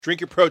Drink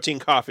your protein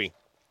coffee.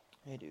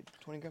 Hey, dude,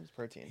 20 grams of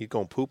protein. He's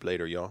going to poop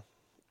later, y'all.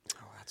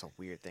 Oh, that's a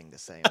weird thing to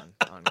say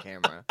on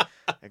camera.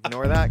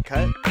 Ignore that.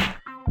 Cut.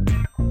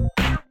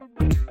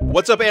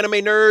 What's up, anime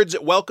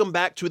nerds? Welcome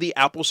back to the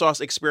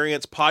Applesauce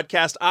Experience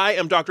podcast. I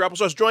am Dr.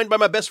 Applesauce, joined by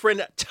my best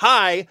friend,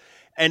 Ty.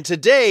 And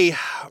today,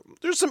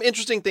 there's some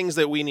interesting things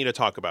that we need to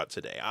talk about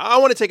today. I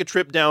want to take a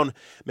trip down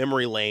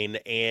memory lane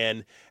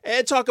and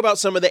talk about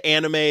some of the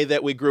anime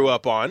that we grew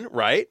up on,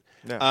 right?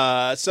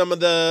 Yeah. Some of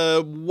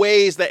the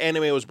ways that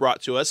anime was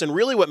brought to us. And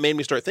really what made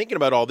me start thinking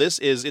about all this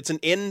is it's an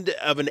end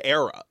of an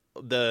era.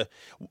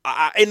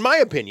 In my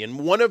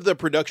opinion, one of the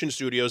production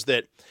studios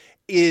that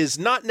is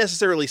not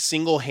necessarily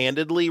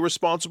single-handedly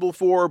responsible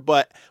for,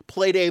 but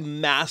played a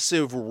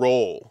massive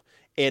role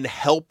in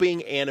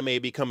helping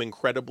anime become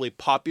incredibly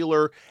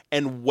popular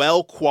and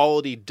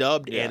well-quality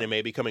dubbed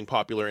anime becoming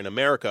popular in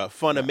America.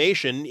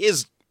 Funimation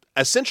is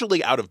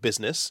essentially out of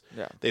business.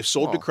 Yeah. They've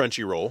sold to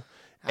Crunchyroll.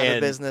 Out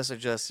of business, or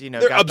just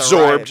they're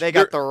absorbed. They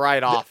got the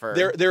right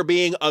offer. They're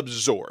being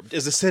absorbed.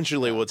 Is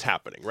essentially what's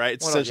happening, right?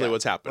 It's essentially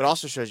what's happening. It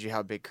also shows you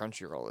how big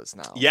Crunchyroll is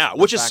now. Yeah,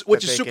 which is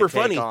super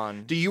funny.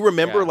 Do you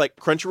remember like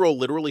Crunchyroll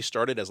literally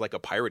started as like a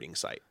pirating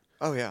site?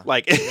 Oh yeah,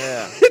 like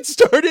it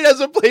started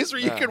as a place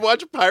where you could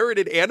watch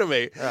pirated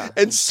anime,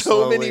 and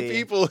so many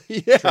people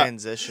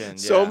transitioned.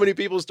 So many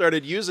people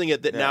started using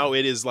it that now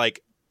it is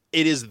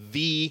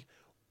the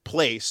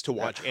place to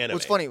watch anime.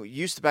 What's funny,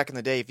 used to back in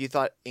the day, if you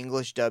thought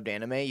English dubbed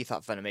anime, you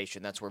thought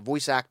Funimation. That's where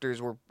voice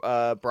actors were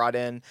brought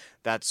in.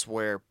 That's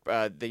where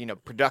the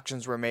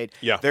productions were made.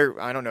 Yeah,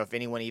 I don't know if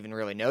anyone even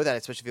really know that,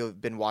 especially if you've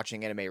been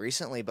watching anime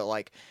recently. But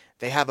like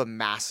they have a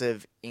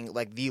massive,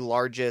 like the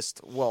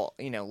largest,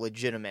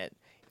 legitimate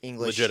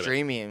English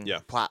streaming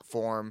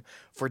platform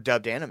for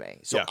dubbed anime.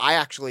 So I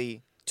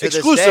actually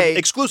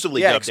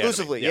exclusively dubbed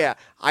anime. Yeah.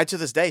 I to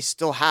this day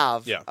still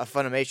have a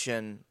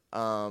Funimation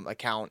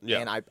account,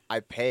 and I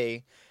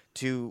pay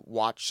to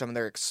watch some of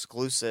their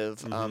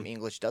exclusive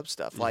English dub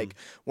stuff. Like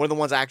one of the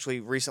ones I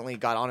actually recently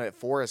got on it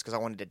for is because I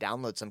wanted to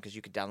download some, because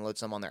you could download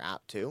some on their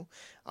app too.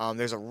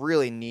 There's a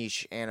really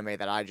niche anime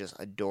that I just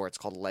adore. It's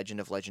called Legend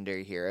of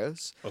Legendary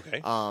Heroes. Okay.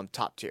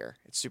 Top tier.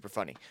 It's super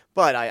funny.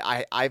 But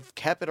I've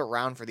kept it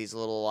around for these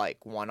little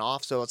like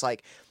one-off. So it's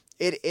like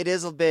It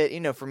is a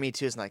bit, for me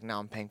too. It's like, now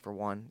I'm paying for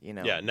one,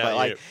 Yeah, no, but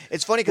like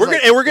it's funny because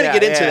we're gonna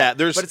get into that.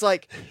 But it's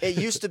like it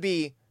used to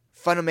be.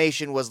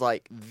 Funimation was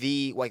like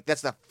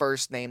that's the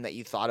first name that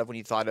you thought of when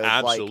you thought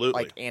of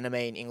like anime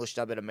and English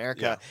dub in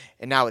America,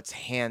 and now it's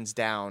hands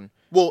down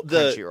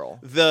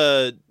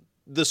Crunchyroll.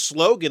 The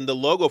slogan, the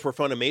logo for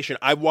Funimation,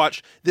 I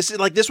watched this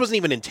wasn't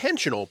even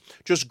intentional.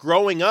 Just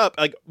growing up,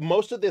 like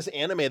most of this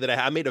anime that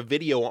I made a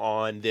video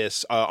on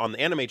this on the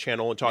anime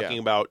channel and talking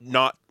about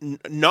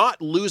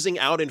not losing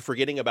out and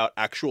forgetting about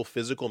actual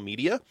physical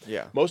media.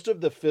 Yeah. Most of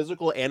the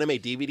physical anime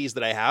DVDs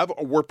that I have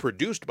were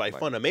produced by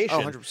Funimation.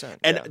 Oh, 100%.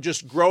 And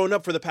just growing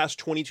up for the past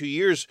 22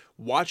 years,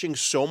 watching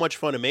so much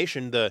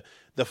Funimation, the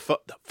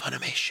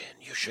Funimation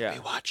you should be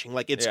watching.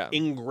 Like it's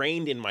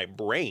ingrained in my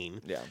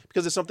brain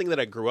because it's something that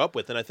I grew up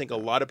with. And I think a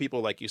lot of people,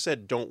 like you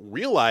said, don't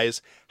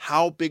realize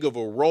how big of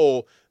a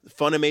role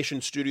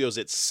Funimation Studios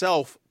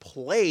itself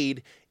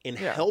played in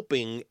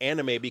helping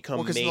anime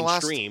become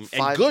mainstream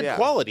and good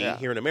quality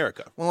here in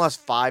America. Well, in the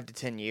last 5 to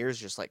 10 years,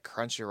 just like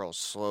Crunchyroll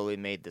slowly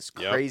made this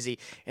crazy.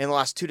 In the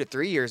last 2 to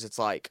 3 years, it's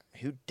like,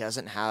 who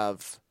doesn't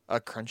have a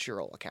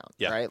Crunchyroll account,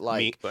 right?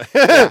 Like,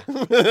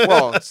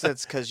 well, it's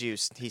because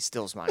he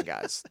steals mine,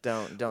 guys.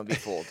 Don't be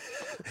fooled.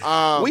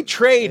 We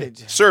trade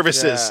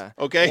services,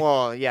 okay?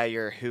 Well,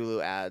 your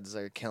Hulu ads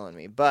are killing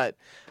me, but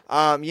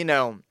so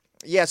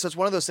it's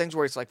one of those things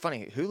where it's like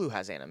funny. Hulu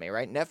has anime,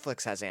 right?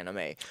 Netflix has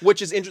anime,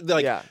 which is interesting.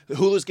 Like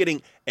Hulu's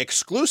getting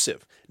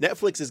exclusive.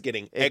 Netflix is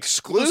getting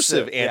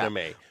exclusive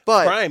anime.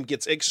 But Prime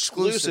gets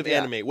exclusive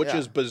anime, which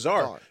is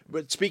bizarre.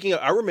 But speaking of,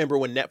 I remember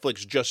when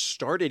Netflix just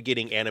started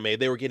getting anime,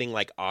 they were getting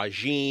like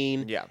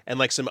Ajin and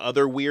like some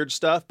other weird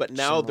stuff. But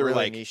now they're really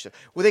like, niche stuff.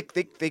 Well,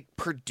 they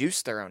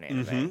produce their own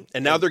anime,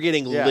 and now they're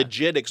getting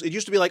legit. It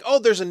used to be like, oh,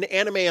 there's an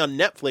anime on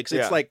Netflix.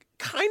 It's like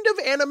kind of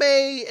anime.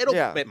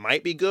 It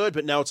might be good,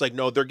 but now it's like,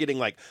 no, they're getting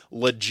like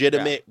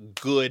legitimate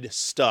good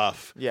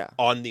stuff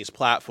on these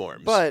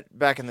platforms. But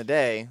back in the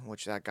day,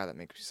 which that guy that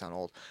makes me sound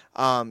old,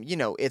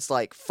 it's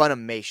like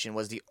Funimation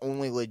was the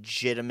only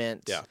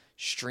legitimate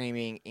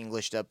streaming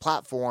English dub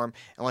platform,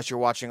 unless you're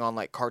watching on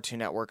like Cartoon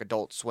Network,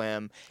 Adult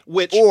Swim,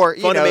 or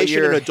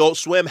Funimation and Adult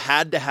Swim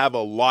had to have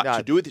a lot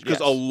to do with it, because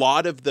a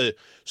lot of the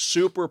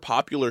super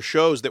popular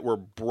shows that were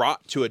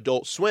brought to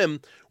Adult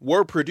Swim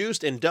were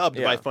produced and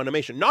dubbed by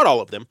Funimation. Not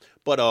all of them,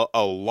 but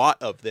a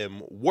lot of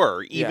them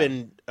were.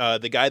 Even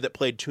the guy that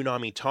played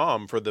Toonami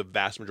Tom for the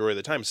vast majority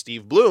of the time,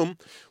 Steve Bloom,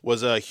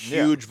 was a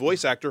huge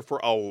voice actor for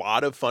a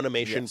lot of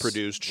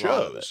Funimation-produced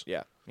shows.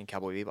 I mean,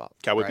 Cowboy Bebop.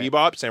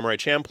 Bebop, Samurai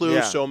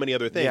Champloo, so many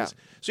other things.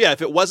 So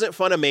if it wasn't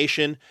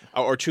Funimation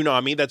or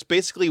Toonami, that's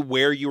basically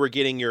where you were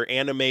getting your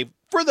anime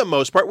for the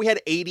most part. We had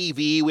ADV,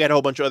 we had a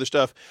whole bunch of other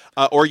stuff,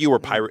 or you were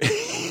pirating.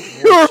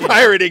 You were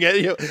pirating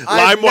it.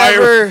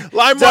 LimeWire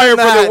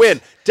for the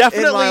win.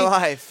 Definitely, in my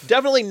life.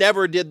 Definitely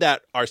never did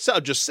that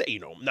ourselves. Just say,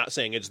 I'm not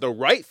saying it's the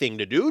right thing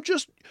to do.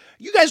 Just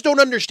you guys don't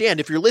understand.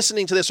 If you're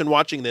listening to this and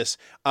watching this,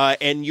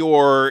 and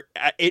you're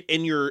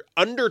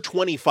under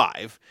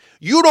 25,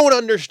 you don't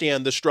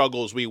understand the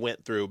struggles we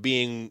went through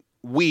being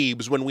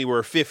weebs when we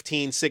were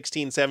 15,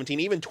 16, 17,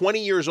 even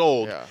 20 years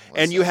old. Yeah,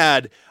 and you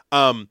had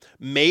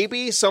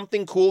maybe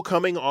something cool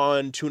coming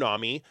on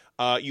Toonami.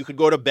 You could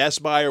go to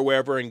Best Buy or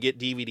wherever and get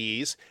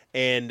DVDs,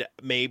 and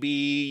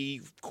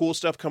maybe cool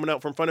stuff coming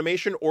out from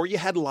Funimation, or you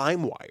had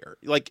LimeWire.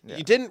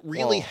 You didn't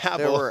really have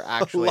there were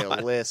actually a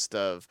list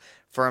of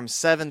from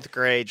 7th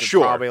grade to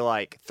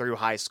probably through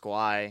high school.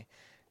 I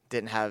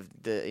didn't have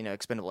the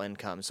expendable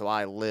income, so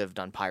I lived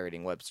on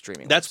pirating web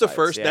streaming. That's websites. The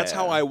first. That's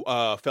how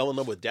I fell in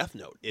love with Death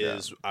Note.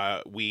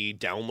 We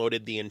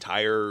downloaded the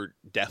entire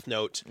Death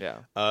Note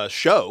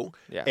show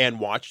and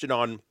watched it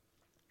on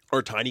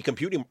our tiny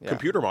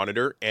computer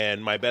monitor,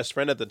 and my best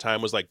friend at the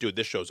time was like, dude,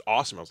 this show's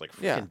awesome. I was like,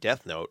 freaking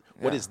Death Note,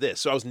 what is this?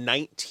 So I was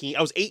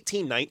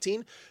 18,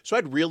 19, so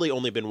I'd really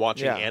only been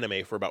watching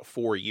anime for about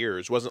 4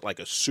 years. Wasn't like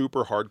a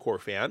super hardcore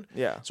fan.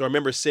 So I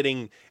remember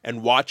sitting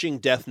and watching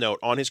Death Note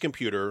on his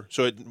computer,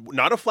 so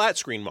not a flat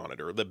screen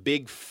monitor, the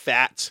big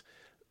fat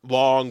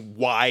long,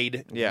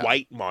 wide,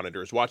 white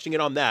monitors, watching it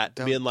on that,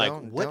 being like,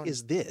 what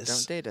is this?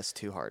 Don't date us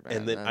too hard, man.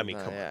 And then, come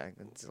on.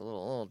 It's a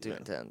little too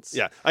intense.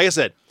 Yeah, like I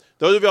said,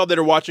 those of y'all that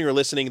are watching or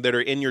listening that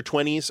are in your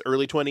 20s,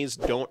 early 20s,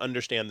 don't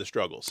understand the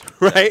struggles,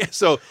 right?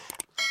 So,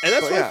 and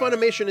that's why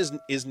Funimation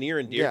is near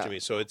and dear to me.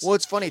 So it's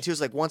it's funny too. Is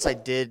like once I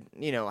did,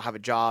 have a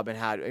job and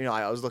had,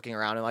 I was looking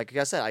around and like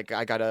I said,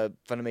 I got a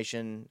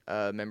Funimation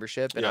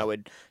membership and I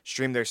would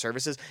stream their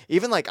services.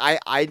 Even like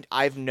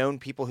I've known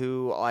people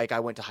who like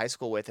I went to high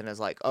school with and is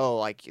like, oh,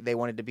 like they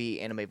wanted to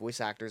be anime voice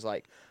actors,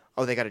 like.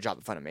 Oh, they got a job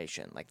at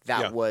Funimation. Like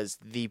that was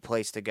the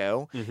place to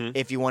go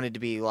if you wanted to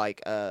be like,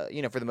 for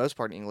the most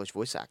part, an English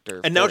voice actor.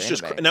 And now it's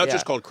just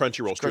called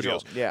Crunchyroll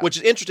Studios, which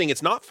is interesting.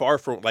 It's not far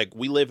from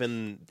we live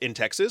in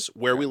Texas.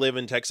 Where we live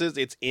in Texas,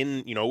 it's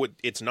in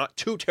it's not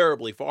too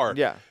terribly far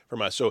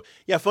from us. So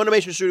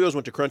Funimation Studios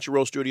went to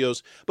Crunchyroll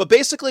Studios, but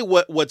basically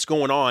what's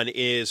going on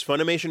is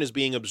Funimation is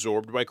being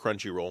absorbed by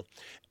Crunchyroll,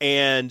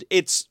 and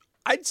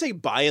I'd say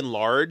by and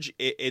large,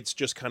 it's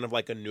just kind of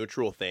like a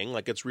neutral thing.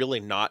 Like it's really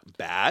not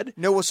bad.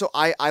 No, well, so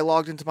I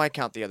logged into my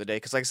account the other day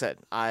because, like I said,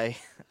 I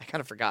kind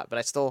of forgot, but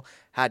I still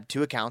had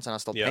 2 accounts and I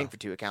was still paying for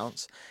 2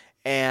 accounts.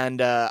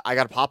 And I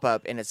got a pop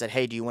up and it said,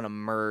 "Hey, do you want to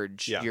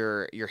merge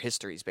your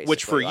histories?" Basically,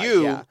 which for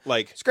you,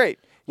 it's great.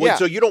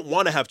 So you don't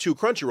want to have 2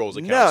 Crunchyrolls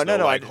accounts. No.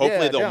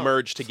 Hopefully they'll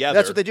merge together.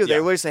 That's what they do. They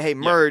always say, "Hey,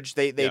 merge."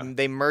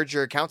 They merge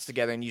your accounts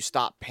together, and you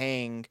stop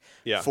paying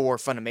for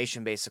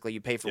Funimation. Basically,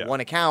 you pay for one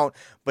account,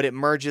 but it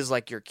merges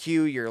like your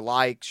queue, your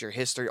likes, your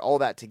history, all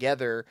that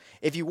together.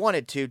 If you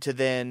wanted to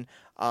then.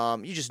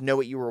 You just know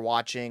what you were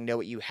watching, know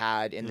what you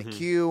had in the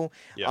queue.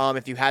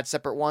 If you had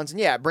separate ones,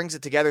 and it brings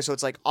it together. So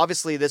it's like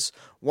obviously this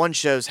one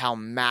shows how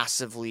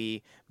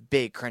massively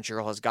big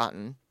Crunchyroll has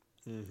gotten.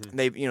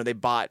 They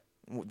bought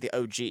the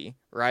OG,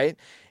 right?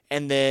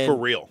 And then for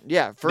real,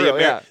 for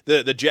real,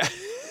 the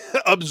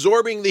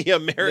absorbing the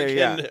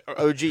American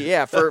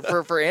OG,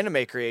 for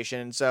anime creation.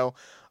 And so.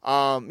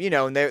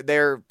 And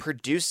they're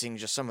producing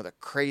just some of the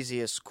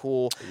craziest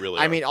cool. Really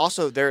I mean,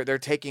 also they're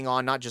taking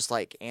on not just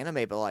like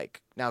anime, but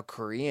like now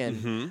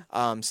Korean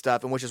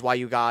stuff, and which is why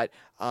you got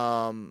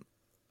obviously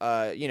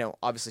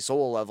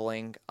Solo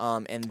Leveling.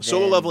 And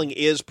Solo Leveling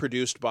is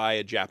produced by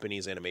a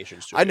Japanese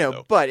animation studio. I know,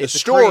 though. but the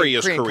story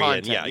is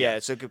Korean. Content. Yeah,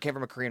 so it came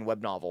from a Korean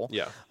web novel.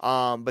 Yeah.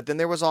 But then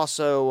there was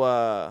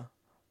also.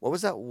 What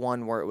was that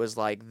one where it was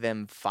like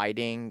them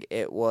fighting?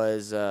 It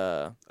was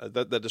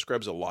that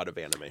describes a lot of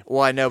anime.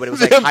 Well, I know, but it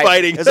was like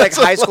fighting. It was like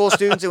high school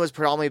students. It was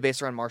predominantly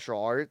based around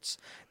martial arts.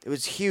 It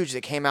was huge.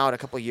 It came out a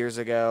couple years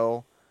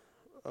ago.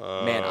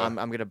 Man,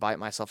 I'm gonna bite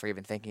myself for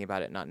even thinking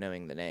about it, not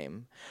knowing the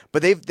name.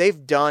 But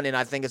they've done, and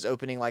I think it's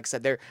opening. Like I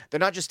said, they're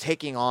not just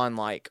taking on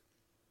like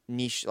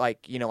niche,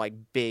 like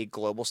big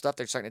global stuff.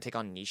 They're starting to take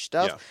on niche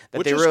stuff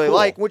that they really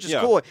like, which is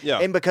cool.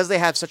 And because they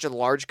have such a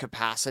large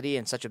capacity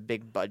and such a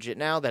big budget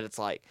now, that it's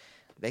like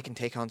they can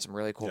take on some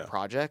really cool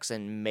projects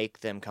and make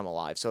them come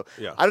alive. So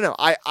I don't know.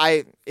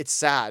 I it's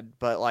sad,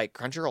 but like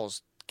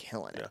Crunchyroll's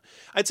killing it.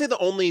 I'd say the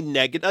only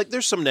negative,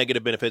 there's some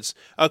negative benefits.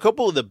 A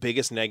couple of the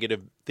biggest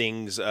negative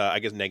things, I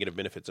guess negative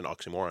benefits an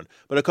oxymoron,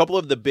 but a couple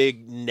of the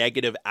big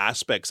negative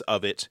aspects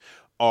of it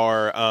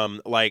are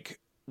like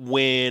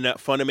when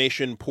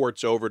Funimation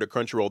ports over to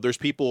Crunchyroll, there's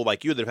people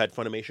like you that have had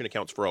Funimation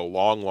accounts for a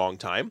long, long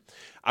time.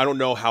 I don't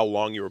know how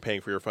long you were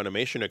paying for your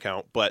Funimation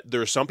account, but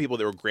there's some people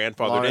that were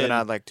grandfathered longer in. Than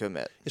I'd like to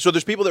admit. So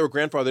there's people that were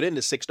grandfathered in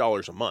to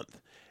 $6 a month.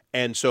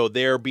 And so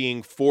they're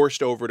being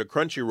forced over to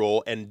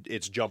Crunchyroll, and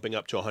it's jumping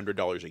up to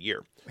 $100 a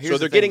year. So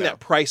they're getting that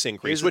price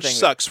increase, which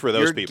sucks for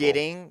those people. You're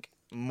getting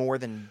more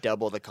than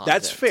double the content.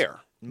 That's fair.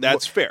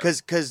 That's fair.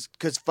 Because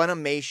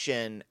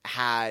Funimation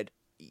had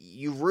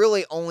you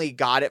really only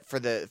got it for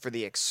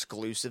the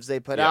exclusives they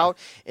put out.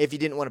 If you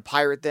didn't want to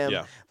pirate them,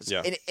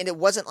 and it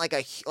wasn't like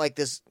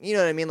this. You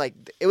know what I mean? Like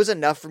it was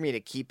enough for me to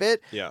keep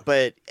it.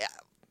 But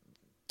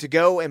to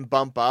go and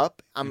bump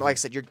up, like I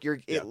said, you're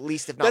at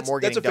least if not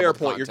more. That's a fair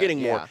point. You're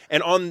getting more,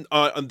 and on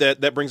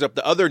that brings up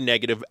the other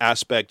negative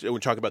aspect when we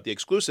talk about the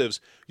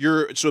exclusives.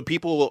 So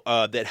people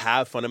that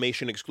have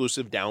Funimation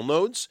exclusive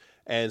downloads,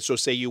 and so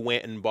say you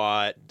went and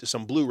bought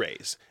some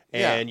Blu-rays.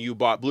 And you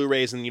bought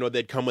Blu-rays, and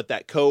they'd come with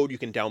that code. You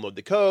can download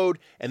the code,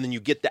 and then you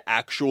get the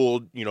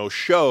actual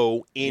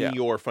show in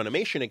your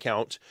Funimation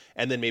account,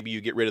 and then maybe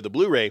you get rid of the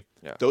Blu-ray.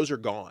 Those are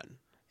gone.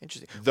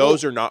 Interesting.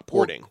 Those are not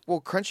porting.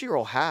 Well,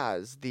 Crunchyroll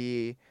has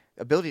the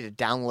ability to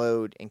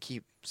download and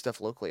keep stuff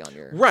locally on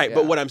your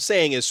but what I'm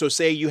saying is, so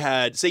say you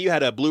had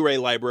a Blu-ray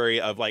library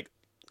of like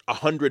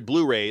 100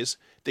 Blu-rays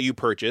that you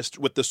purchased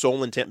with the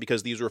sole intent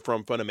because these were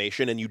from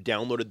Funimation, and you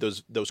downloaded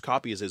those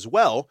copies as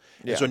well.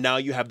 And so now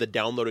you have the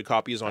downloaded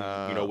copies on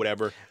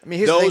whatever. I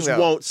mean, those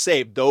won't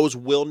save. Those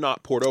will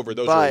not port over.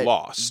 Those are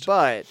lost.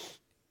 But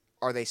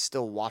are they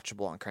still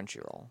watchable on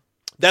Crunchyroll?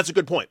 That's a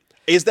good point.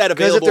 Is that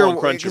available on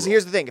Crunchyroll? Because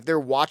here's the thing. If they're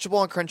watchable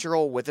on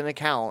Crunchyroll with an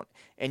account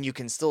and you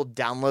can still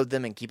download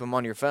them and keep them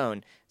on your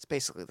phone, it's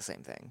basically the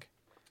same thing.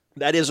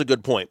 That is a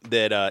good point,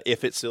 that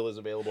if it still is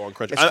available on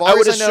Crunchyroll. I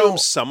would assume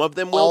some of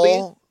them will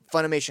be.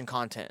 Funimation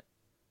content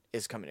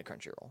is coming to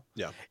Crunchyroll.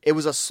 Yeah. It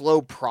was a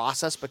slow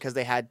process because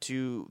they had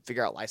to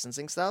figure out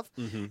licensing stuff.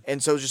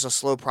 And so it was just a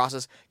slow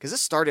process because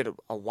this started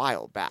a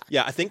while back.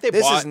 Yeah, I think they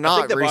bought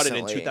it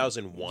in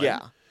 2001. Yeah.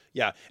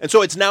 Yeah, and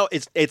so it's now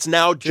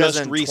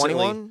just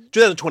recently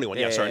 2021.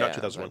 Yeah, sorry, not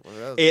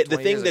 2001. The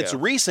thing that's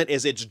recent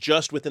is it's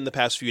just within the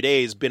past few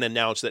days been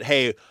announced that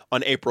hey,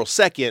 on April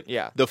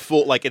 2nd, the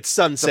full it's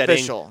sunsetting,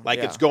 it's official,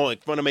 it's going.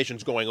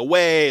 Funimation's going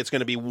away. It's going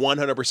to be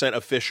 100%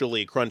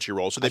 officially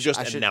Crunchyroll. So they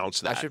just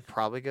announced that. I should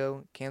probably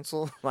go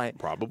cancel my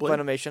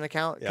Funimation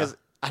account because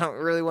I don't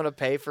really want to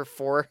pay for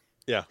four.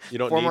 Yeah, you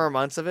don't 4 more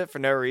months of it for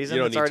no reason.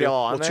 You don't it's need already to.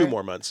 all on there. 2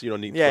 more months. You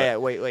don't need.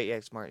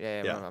 Wait. Smart.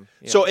 Yeah.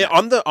 So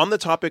on the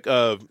topic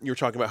of you were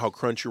talking about how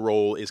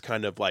Crunchyroll is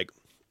kind of like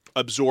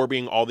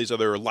absorbing all these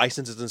other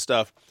licenses and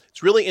stuff.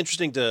 It's really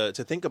interesting to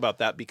think about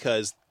that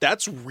because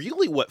that's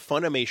really what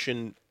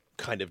Funimation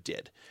kind of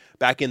did.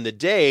 Back in the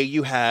day,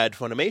 you had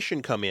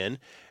Funimation come in,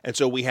 and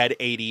so we had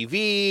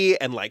ADV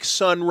and like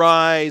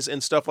Sunrise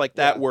and stuff like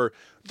that, where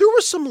there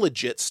was some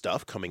legit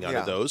stuff coming out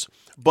of those,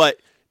 but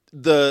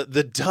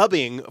the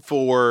dubbing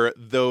for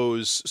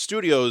those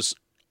studios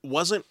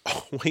wasn't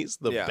always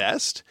the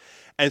best.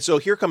 And so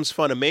here comes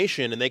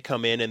Funimation, and they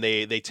come in and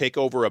they take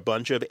over a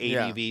bunch of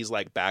ADVs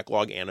like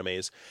backlog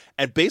animes.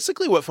 And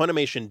basically what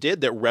Funimation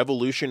did that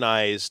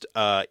revolutionized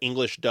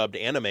English dubbed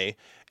anime,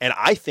 and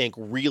I think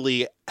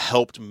really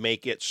helped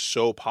make it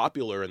so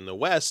popular in the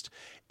West,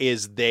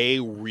 is they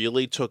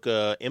really took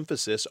a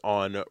emphasis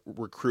on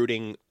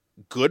recruiting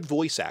good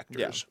voice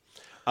actors.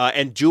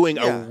 And doing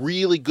a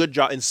really good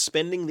job and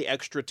spending the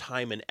extra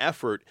time and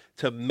effort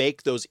to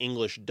make those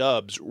English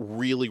dubs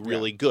really,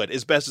 really good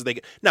as best as they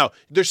can. Now,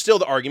 there's still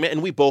the argument,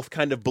 and we both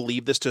kind of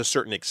believe this to a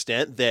certain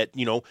extent, that,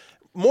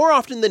 more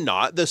often than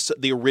not,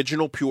 the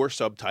original pure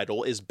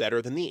subtitle is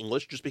better than the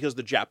English just because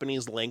the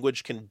Japanese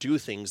language can do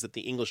things that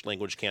the English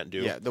language can't do.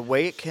 Yeah, the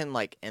way it can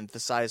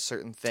emphasize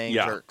certain things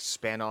or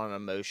expand on an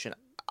emotion,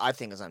 I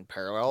think is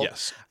unparalleled.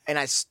 Yes. And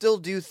I still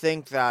do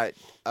think that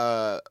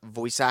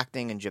voice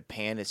acting in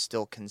Japan is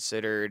still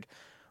considered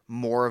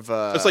more of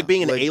a... It's like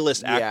being an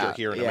A-list actor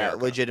here in America.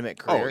 Legitimate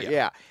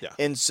career.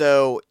 And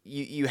so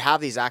you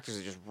have these actors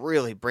that just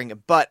really bring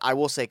it. But I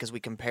will say, because we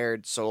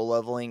compared solo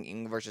leveling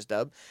English versus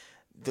dub,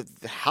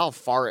 how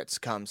far it's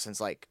come since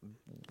like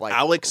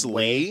Alex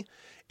Lee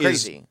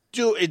crazy.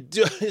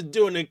 is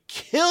doing a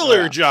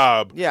killer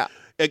job. Yeah.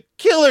 A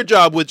killer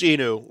job with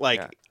Genu.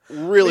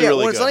 Really,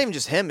 really good. It's not even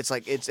just him. It's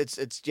like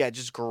it's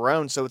just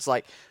grown. So it's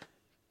like,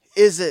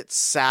 is it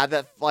sad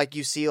that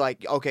you see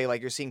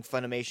you're seeing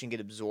Funimation get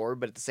absorbed,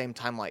 but at the same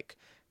time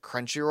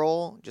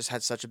Crunchyroll just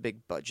had such a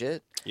big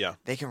budget. Yeah,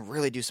 they can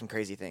really do some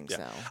crazy things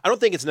now. I don't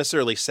think it's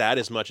necessarily sad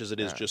as much as it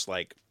is just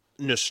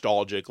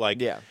nostalgic.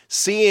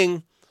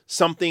 Seeing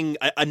something,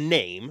 a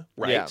name,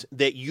 right?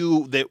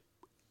 That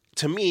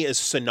to me is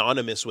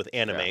synonymous with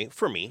anime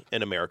for me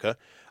in America.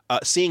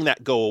 Seeing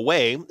that go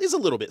away is a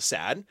little bit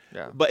sad,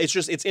 but it's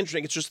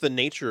interesting. It's just the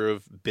nature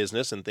of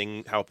business and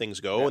how things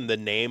go, and the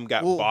name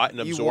got bought and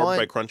absorbed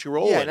by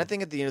Crunchyroll. Yeah, and I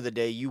think at the end of the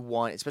day, you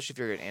want, especially if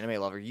you're an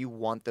anime lover, you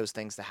want those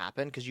things to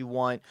happen because you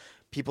want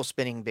people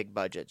spending big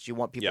budgets. You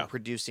want people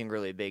producing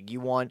really big. You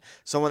want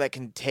someone that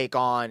can take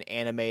on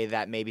anime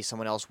that maybe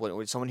someone else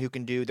wouldn't, or someone who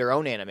can do their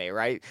own anime,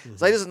 right?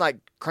 So it isn't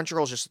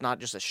Crunchyroll's just not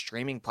just a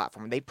streaming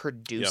platform. They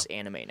produce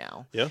anime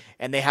now. Yeah.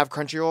 And they have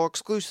Crunchyroll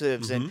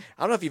exclusives. And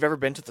I don't know if you've ever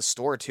been to the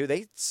store too.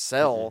 They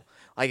sell,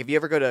 if you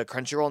ever go to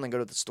Crunchyroll and then go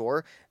to the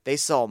store, they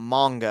sell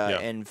manga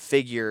and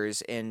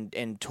figures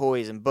and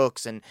toys and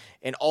books and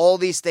all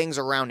these things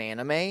around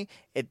anime.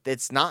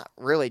 It's not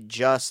really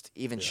just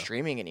even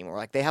streaming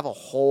anymore. They have a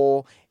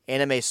whole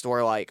anime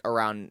store like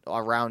around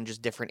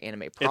just different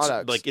anime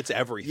products. It's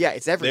everything. Yeah,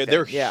 it's everything.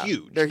 They're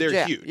huge.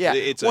 They're huge. Yeah.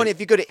 If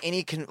you go to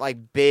any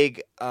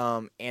big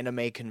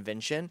anime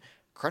convention,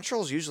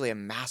 Crunchyroll's usually a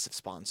massive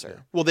sponsor.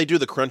 Yeah. Well, they do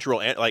the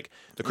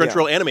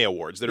Crunchyroll Anime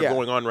Awards that are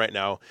going on right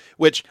now.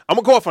 Which I'm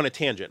gonna go off on a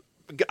tangent.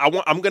 I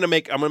want to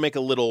make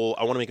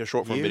a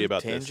short form video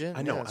about tangent? this.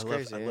 I know.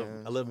 Yeah,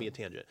 I love me a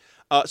tangent.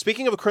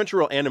 Speaking of a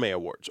Crunchyroll Anime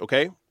Awards,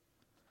 okay.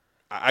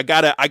 I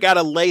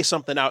gotta lay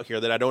something out here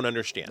that I don't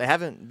understand. They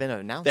haven't been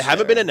announced. They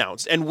haven't been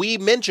announced, and we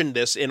mentioned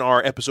this in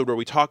our episode where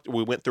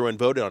we went through and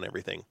voted on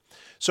everything.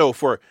 So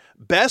for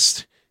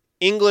best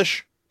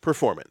English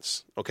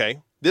performance,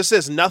 okay, this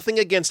is nothing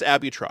against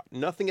Abby Trott,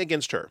 nothing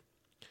against her.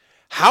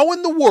 How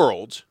in the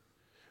world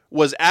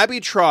was Abby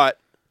Trott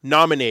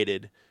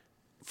nominated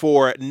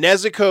for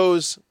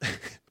Nezuko's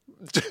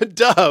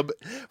dub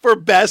for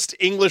best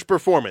English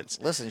performance?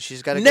 Listen,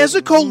 she's got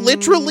Nezuko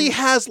literally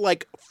has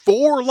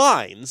 4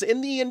 lines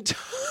in the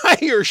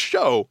entire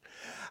show.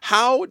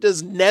 How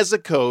does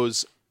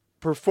Nezuko's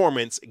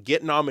performance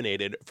get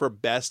nominated for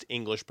best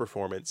English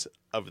performance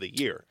of the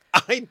year?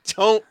 I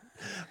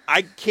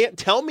can't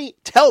tell me,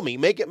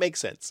 make it make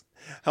sense.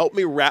 Help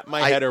me wrap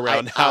my head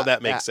around how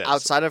that makes sense.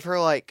 Outside of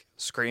her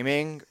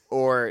screaming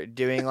or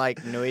doing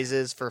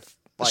noises for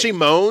she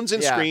moans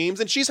and screams,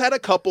 and she's had a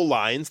couple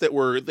lines that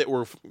were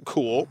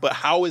cool. But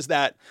how is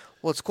that?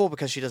 Well, it's cool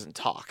because she doesn't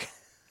talk.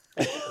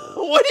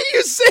 What are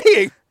you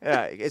saying?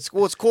 Yeah, it's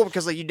cool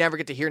because you never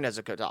get to hear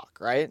Nezuko talk,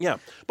 right? Yeah,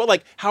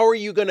 but how are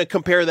you going to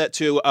compare that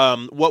to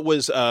what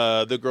was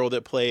the girl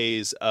that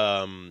plays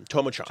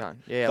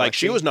Tomo-chan? Yeah,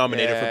 she was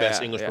nominated for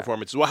best English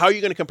performance. Well, how are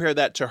you going to compare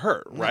that to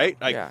her? Right?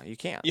 You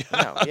can't.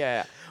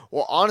 Yeah.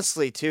 Well,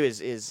 honestly, too,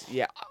 is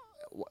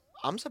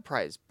I'm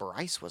surprised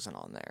Bryce wasn't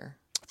on there.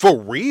 For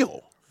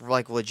real?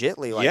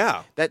 Legitly,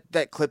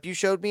 that clip you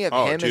showed me of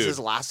him as his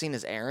last scene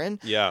as Eren.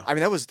 Yeah, I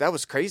mean that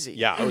was crazy.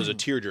 Yeah, it was a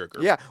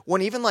tearjerker. Yeah,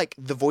 when even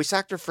the voice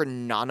actor for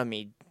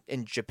Nanami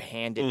in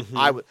Japan did,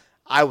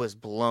 I was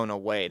blown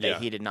away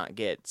that he did not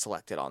get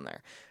selected on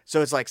there.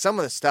 So it's some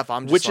of the stuff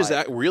I'm just is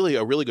really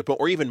a really good point.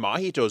 Or even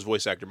Mahito's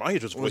voice actor.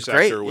 Mahito's voice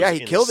actor was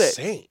he killed it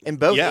in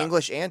both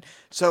English and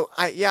so.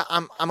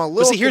 I'm a little.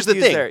 But see, here's the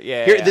thing.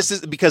 There. This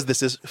is because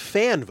this is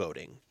fan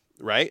voting,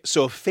 right?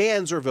 So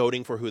fans are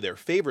voting for who their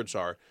favorites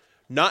are.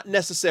 Not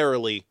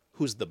necessarily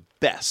who's the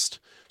best.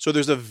 So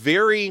there's a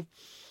very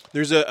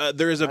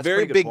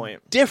big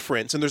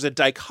difference, and there's a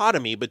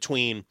dichotomy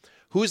between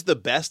who's the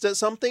best at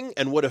something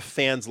and what do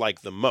fans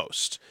like the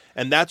most.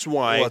 And that's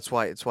why. Well,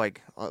 it's why.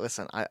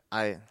 Listen,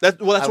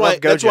 that's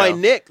why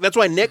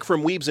Nick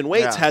from Weebs and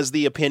Weights has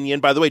the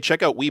opinion. By the way,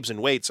 check out Weebs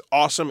and Weights,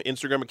 awesome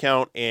Instagram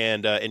account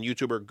and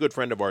YouTuber, good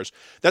friend of ours.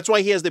 That's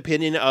why he has the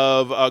opinion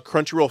of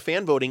Crunchyroll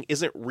fan voting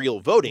isn't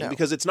real voting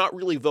because it's not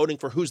really voting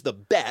for who's the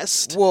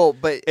best. Well,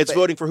 but it's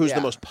voting for who's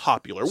the most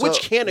popular, which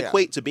can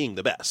equate to being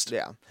the best.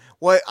 Yeah.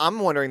 Well,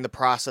 I'm wondering the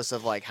process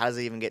of how does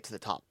it even get to the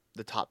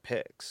top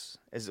picks?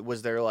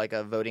 Was there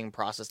a voting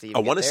process that you? I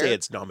want to say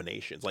it's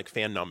nominations,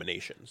 fan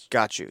nominations.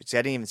 Got you. See,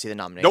 I didn't even see the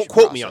nomination. Don't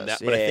quote process. Me on that,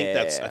 but I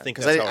think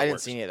that's how I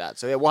didn't see any of that.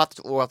 So we'll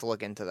have to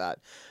look into that.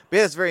 But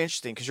yeah, it's very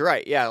interesting because you're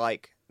right. Yeah,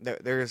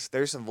 there's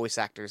some voice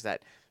actors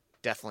that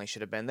definitely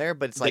should have been there,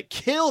 but it's they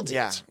killed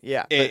it.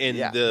 Yeah.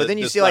 But then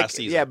you see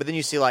season. but then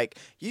you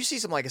see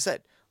some I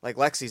said.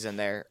 Lexi's in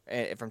there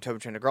from Tobin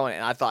Train to Girl,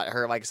 and I thought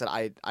her, like I said,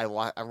 I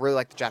really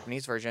like the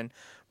Japanese version,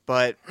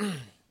 but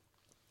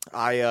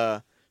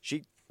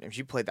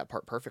she played that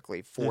part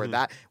perfectly for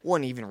that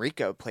one. Even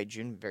Rico played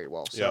June very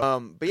well.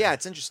 So, but yeah,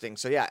 it's interesting.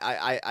 So yeah,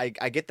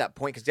 I get that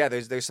point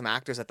because there's some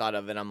actors I thought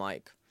of, and I'm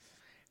like,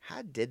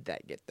 how did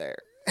that get there?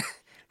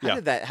 How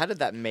did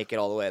that make it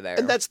all the way there?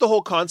 And that's the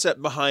whole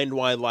concept behind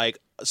why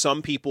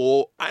some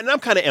people, and I'm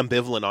kind of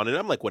ambivalent on it.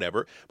 I'm like,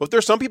 whatever. But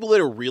there's some people that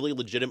are really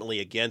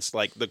legitimately against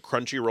the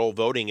Crunchyroll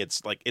voting.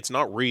 It's it's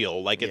not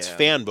real. It's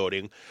fan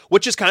voting,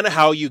 which is kind of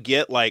how you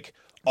get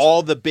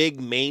all the big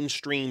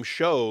mainstream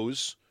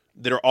shows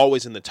that are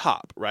always in the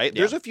top, right? Yeah.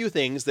 There's a few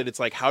things that it's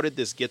how did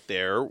this get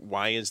there?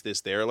 Why is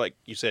this there? Like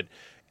you said,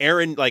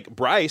 Aaron,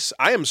 Bryce,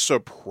 I am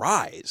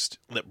surprised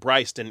that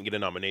Bryce didn't get a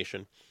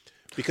nomination.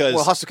 Because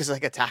also because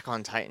Attack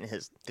on Titan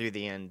is through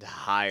the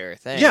entire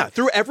thing. Yeah,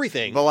 through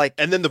everything. But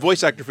and then the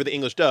voice actor for the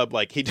English dub,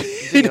 he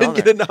didn't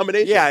get a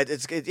nomination. Yeah,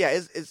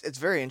 it's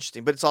very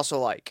interesting, but it's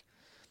also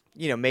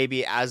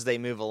maybe as they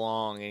move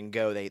along and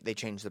go, they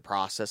change the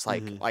process.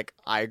 I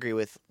agree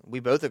with we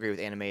both agree with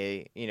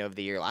anime of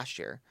the year last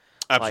year.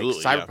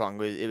 Absolutely,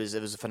 Cyberpunk it was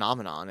a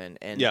phenomenon,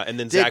 and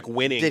then Zach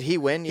winning. Did he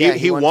win? Yeah,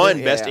 he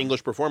won best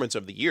English performance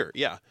of the year.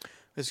 Yeah,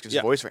 it's because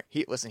his voice.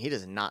 He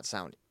does not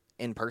sound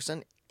in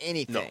person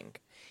anything.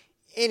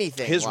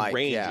 Anything. His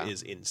range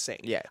is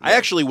insane. Yeah, I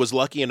actually was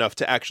lucky enough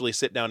to actually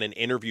sit down and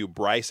interview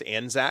Bryce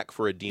and Zach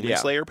for a Demon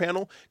Slayer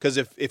panel. Because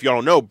if y'all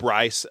don't know,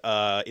 Bryce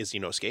is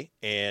Inosuke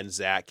and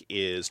Zach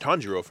is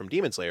Tanjiro from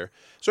Demon Slayer.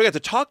 So I got to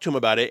talk to him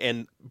about it,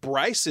 and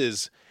Bryce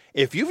is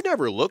if you've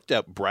never looked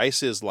up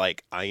Bryce's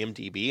like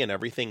IMDb and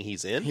everything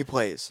he's in,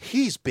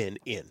 he's been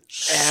in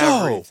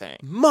so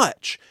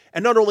much.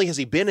 And not only has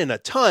he been in a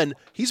ton,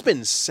 he's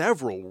been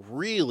several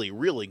really,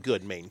 really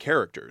good main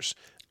characters.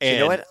 And you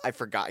know what? I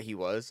forgot he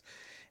was.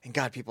 And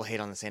God, people hate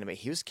on this anime.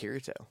 He was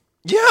Kirito.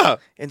 Yeah.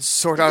 And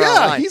Sword Art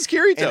Online. Yeah, he's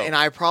Kirito. And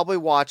I probably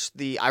watched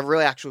I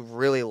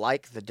really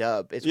like the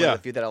dub. It's one of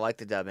the few that I like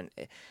the dub. And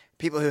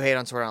people who hate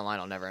on Sword Art Online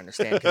I'll never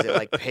understand because it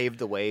like paved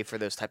the way for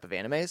those type of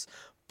animes.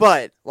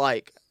 But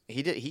like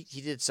he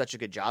did such a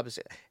good job.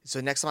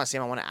 So next time I see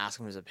him, I want to ask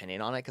him his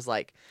opinion on it because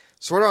like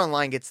Sword Art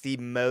Online gets the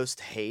most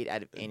hate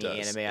out of any anime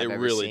I've ever seen. It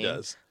really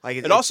does. Like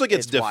it also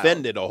gets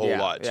defended a whole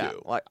lot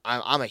too. Like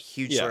I'm a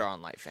huge Sword Art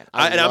Online fan.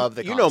 I love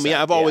the concept. You know me,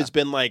 I've always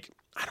been like,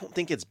 I don't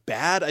think it's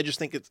bad. I just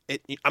think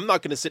I'm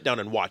not going to sit down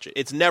and watch it.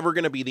 It's never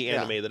going to be the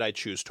anime that I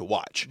choose to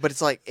watch. But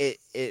it's like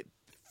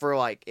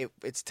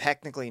it's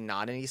technically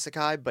not an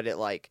isekai, but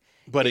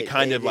it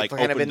kind of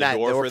opened the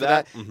door for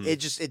that. Mm-hmm.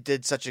 It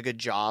did such a good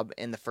job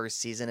in the first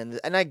season,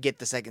 and I get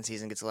the second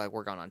season gets like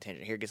we're going on a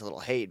tangent here, gets a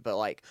little hate, but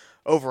like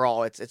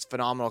overall it's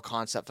phenomenal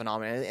concept,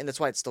 phenomenal, and that's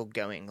why it's still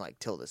going like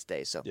till this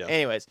day. So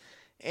anyways,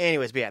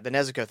 but yeah, the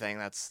Nezuko thing,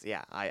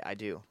 I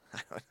do.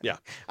 Yeah,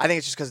 I think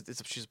it's just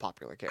because she's a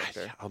popular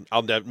character.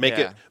 I'll make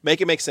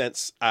it make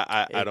sense.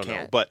 I don't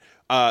know, but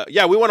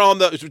we went on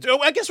the.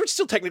 I guess we're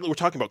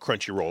talking about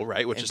Crunchyroll,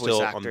 right? Which and is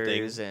still on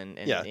things and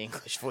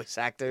English voice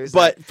actors.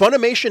 But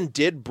Funimation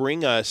did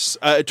bring us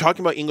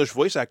talking about English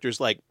voice actors,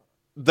 like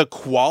the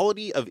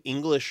quality of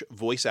English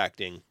voice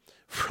acting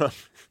from.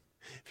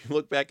 If you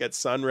look back at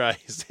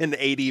Sunrise and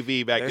ADV back in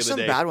the day, there's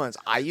some bad ones.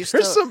 I used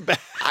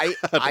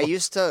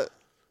to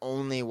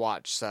only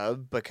watch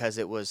sub because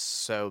it was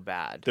so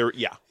bad.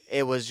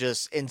 It was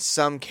just in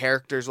some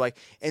characters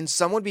and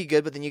some would be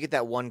good, but then you get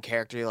that one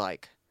character you're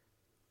like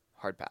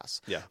hard pass.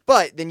 Yeah.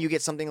 But then you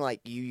get something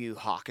like Yu Yu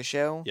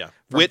Hakusho. Yeah.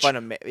 Who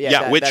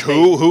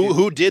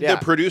did the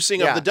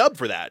producing of the dub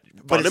for that?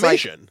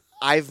 Funimation.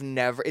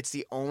 It's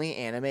the only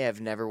anime I've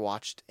never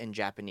watched in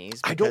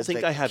Japanese. I don't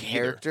think I have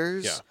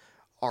characters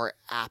are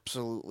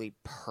absolutely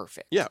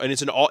perfect. Yeah, and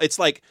it's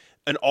like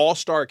an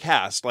all-star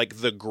cast, like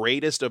the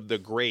greatest of the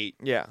great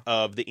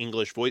of the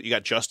English voice. You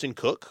got Justin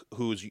Cook,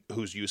 who's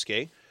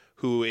Yusuke,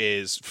 who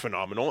is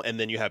phenomenal, and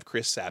then you have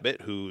Chris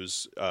Sabat,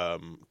 who's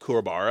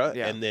Kurabara,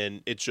 and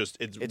then it's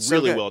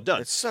really so well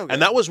done. It's so good.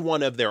 And that was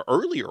one of their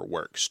earlier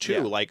works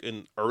too, like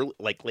in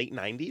late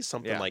 90s,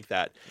 something like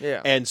that.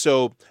 Yeah. And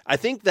so I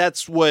think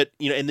that's what,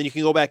 and then you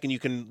can go back and you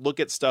can look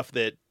at stuff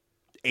that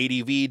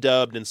ADV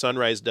dubbed and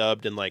Sunrise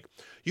dubbed, and like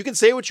you can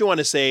say what you want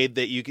to say,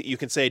 that you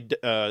can say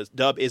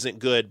dub isn't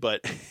good,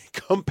 but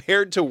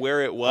compared to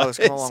where it was,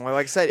 it's come a long way.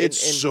 Like I said, it's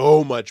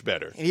so much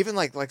better. And even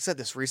like I said,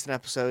 this recent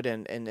episode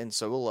and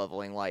Solo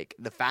Leveling, like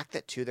the fact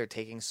that they're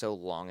taking so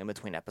long in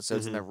between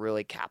episodes and they're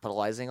really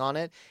capitalizing on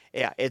it.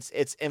 Yeah,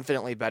 it's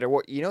infinitely better.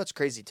 What it's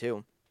crazy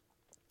too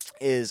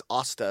is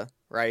Asta,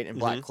 right, in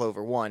Black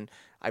Clover 1.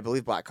 I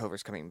believe Black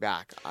Clover's coming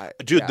back.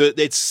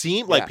 It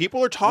seemed like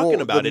people are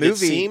talking about it. It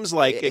seems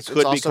like it could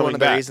be coming back. It's also one of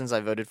the reasons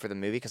I voted for the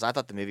movie, because I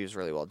thought the movie was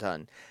really well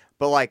done.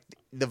 But like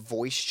the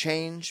voice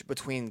change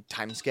between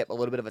time skip, a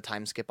little bit of a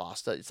time skip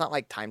Asta. It's not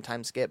like time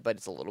skip, but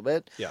it's a little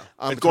bit. Yeah,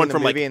 it's going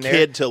from like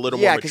kid to a little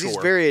more mature. Yeah, because he's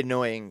very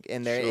annoying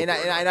in there, and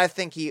I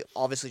think he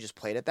obviously just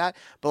played at that.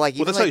 But like,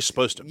 that's how he's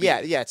supposed to be. Yeah,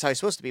 it's how he's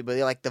supposed to be. But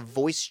like the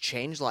voice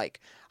change, like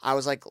I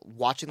was like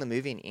watching the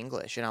movie in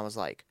English, and I was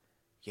like,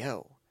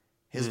 yo,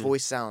 his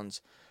voice sounds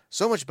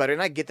so much better.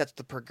 And I get that's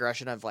the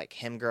progression of like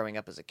him growing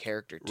up as a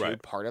character too,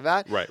 part of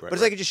that. Right. But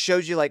it's like it just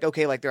shows you like,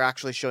 okay, like they're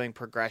actually showing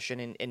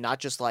progression and not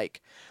just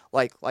like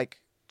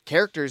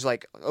characters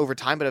like over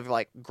time, but of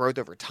like growth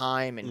over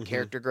time and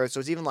character growth.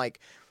 So it's even like,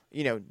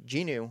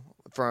 Genu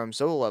from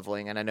Solo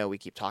Leveling, and I know we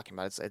keep talking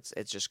about it.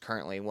 It's just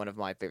currently one of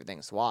my favorite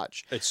things to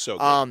watch. It's so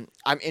good.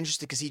 I'm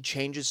interested because he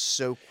changes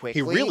so quickly.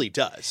 He really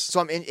does. So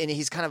and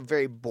he's kind of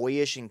very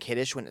boyish and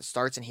kiddish when it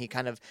starts, and he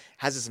kind of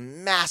has this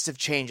massive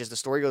change as the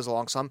story goes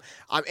along. So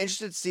I'm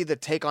interested to see the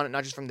take on it,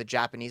 not just from the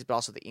Japanese, but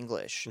also the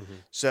English.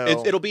 So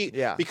it'll be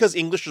because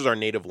English is our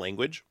native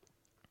language.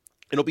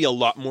 It'll be a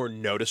lot more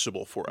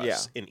noticeable for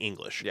us in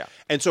English. Yeah.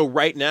 And so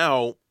right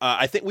now,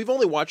 I think we've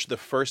only watched the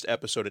first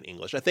episode in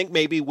English. I think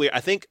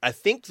I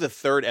think the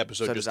third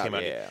episode just came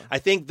out. Yeah. I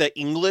think the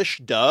English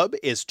dub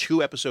is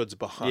 2 episodes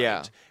behind.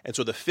 Yeah. And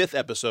so the 5th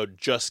episode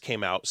just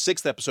came out.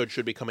 6th episode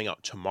should be coming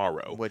out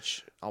tomorrow.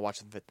 Which I'll watch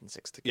the 5th and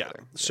 6th together.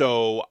 Yeah.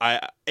 So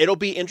it'll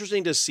be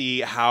interesting to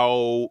see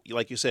how,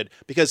 like you said,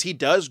 because he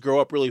does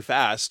grow up really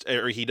fast,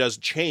 or he does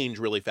change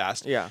really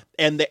fast. Yeah.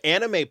 And the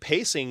anime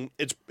pacing,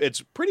 it's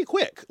pretty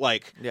quick.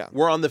 Like,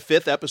 we're on the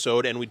 5th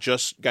episode, and we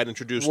just got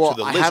introduced to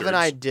the lizards. I have an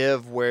idea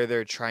of where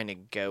they're trying to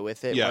go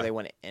with it, where they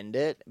want to end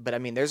it. But I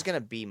mean, there's going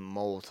to be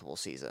multiple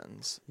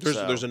seasons.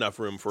 There's enough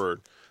room for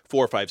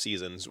 4 or 5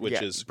 seasons,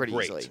 which is pretty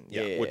great.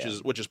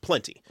 Easily. Which is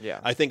plenty. Yeah.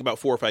 I think about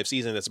 4 or 5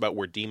 seasons. That's about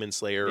where Demon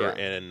Slayer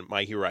and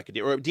My Hero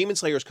Academia. Or Demon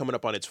Slayer is coming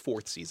up on its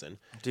 4th season.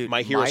 Dude,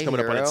 My Hero is coming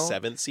up on its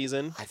 7th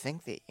season. I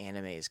think the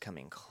anime is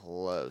coming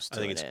close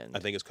to an end. I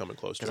think it's coming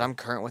close. Because I'm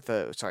current with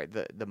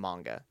the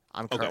manga.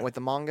 I'm current with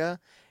the manga,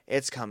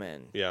 it's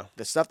coming. Yeah.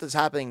 The stuff that's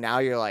happening now,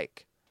 you're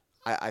like,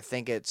 I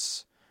think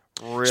it's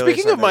really.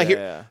 Speaking of My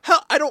Hero, yeah.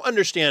 hell, I don't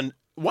understand.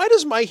 Why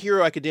does My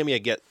Hero Academia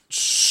get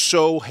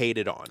so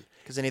hated on?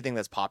 Because anything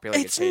that's popular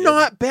It's gets hated.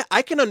 not bad.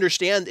 I can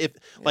understand if,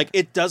 like,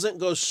 it doesn't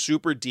go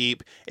super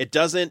deep. It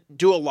doesn't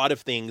do a lot of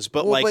things,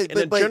 but, in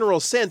a general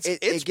sense,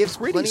 it gives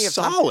pretty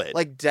solid.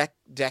 Like,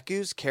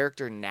 Deku's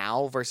character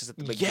now versus at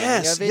the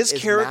beginning of it his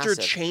is character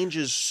massive.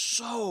 changes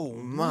so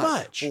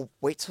much. Well,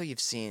 wait till you've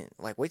seen,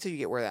 wait till you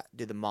get where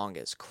the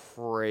manga is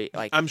crazy.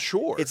 Like, I'm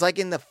sure. It's,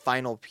 in the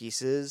final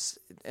pieces,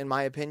 in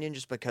my opinion,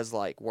 just because,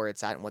 where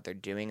it's at and what they're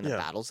doing and the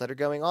battles that are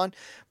going on.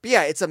 But,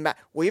 yeah, it's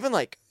well, even,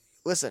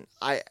 listen,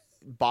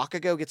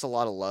 Bakugo gets a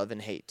lot of love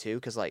and hate too,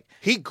 because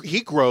he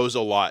grows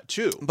a lot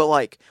too.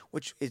 But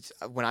which is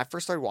when I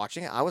first started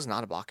watching it, I was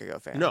not a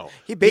Bakugo fan. No,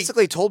 he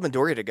basically told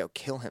Midoriya to go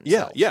kill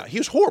himself. Yeah, he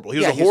was horrible. He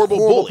was a horrible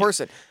bully.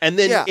 person. And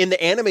then in the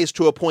animes,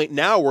 to a point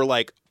now where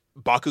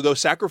Bakugo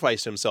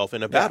sacrificed himself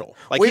in a battle.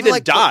 Well, he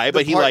didn't die,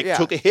 but he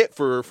took a hit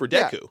for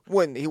Deku. Yeah.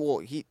 When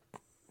he.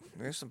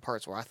 There's some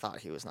parts where I thought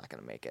he was not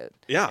going to make it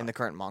in the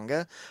current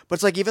manga.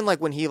 But it's even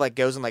when he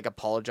goes and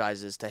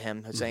apologizes to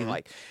him saying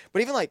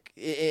but even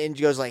and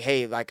he goes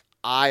hey,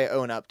 I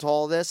own up to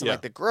all this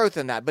and the growth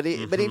in that. But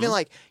but even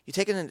you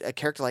take in a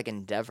character like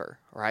Endeavor,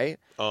 right?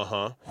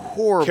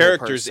 Horrible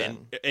characters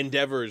person. in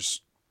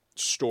Endeavor's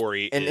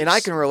story and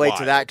I can relate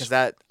to that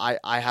because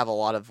I have a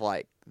lot of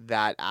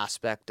that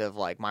aspect of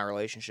my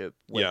relationship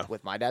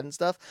with my dad and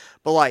stuff,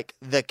 but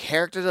the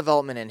character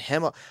development in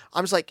him,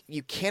 I'm just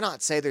you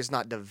cannot say there's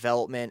not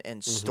development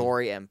and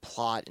story and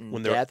plot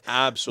and depth.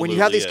 Absolutely, when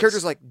you have these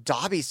characters like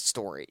Dobby's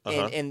story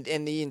and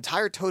the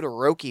entire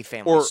Todoroki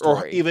family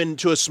story, or even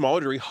to a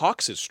smaller degree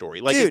Hawks' story,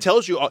 it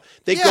tells you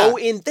they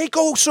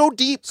go so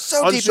deep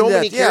on so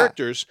many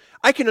characters.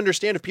 I can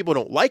understand if people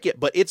don't like it,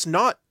 but it's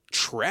not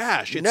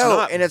trash. It's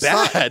not and it's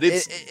bad. Not,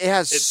 it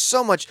has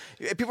so much.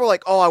 People are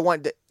like, oh, I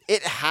want.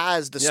 It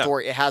has the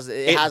story. It has the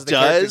character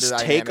does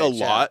take a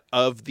lot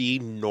of the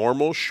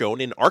normal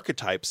shonen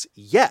archetypes,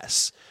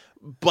 yes,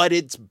 but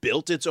it's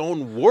built its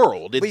own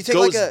world. It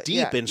goes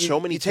deep in so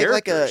many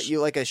characters.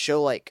 You a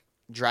show like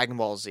Dragon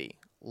Ball Z.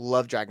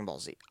 Love Dragon Ball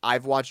Z.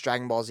 I've watched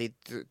Dragon Ball Z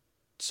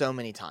so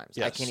many times.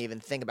 Yes. I can't even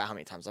think about how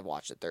many times I've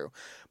watched it through.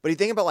 But you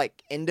think about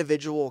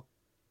individual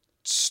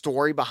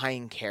story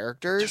behind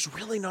characters. There's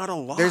really not a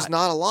lot. There's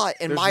not a lot.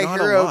 And My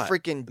Hero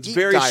freaking deep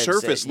very dives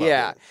surface level.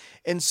 Yeah.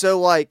 And so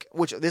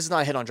which this is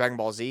not a hit on Dragon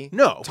Ball Z.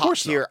 No, of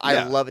course tier. not.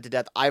 Yeah. I love it to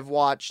death. I've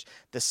watched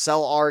the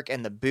Cell arc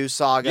and the Buu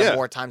saga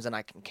more times than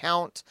I can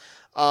count.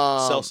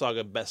 Cell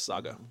Saga, best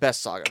saga.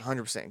 Best saga,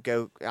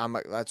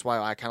 100%. That's why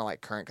I kind of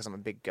like current because I'm a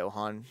big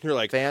Gohan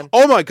fan.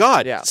 Oh my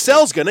god,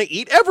 Cell's gonna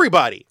eat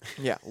everybody.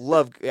 Yeah,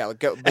 love and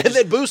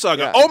then Buu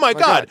saga. Oh my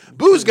god,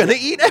 Buu's gonna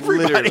eat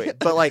everybody. Literally.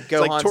 But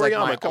Gohan's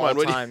Toriyama, come on,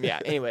 time. Yeah.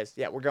 Anyways,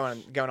 we're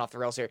going off the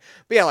rails here.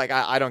 But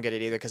yeah, I don't get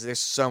it either because there's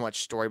so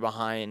much story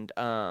behind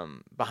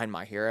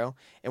My Hero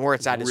and where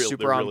it's at is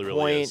super on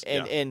point,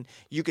 and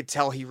you could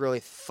tell he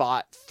really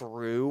thought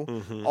through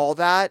all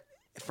that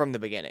from the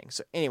beginning.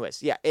 So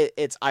anyways, I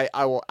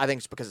think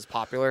it's because it's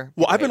popular.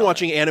 Well, I've been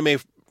watching anime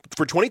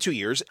for 22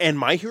 years, and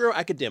My Hero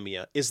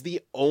Academia is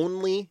the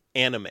only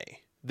anime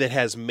that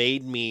has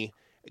made me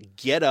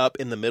get up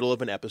in the middle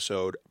of an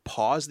episode,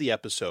 pause the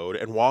episode,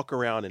 and walk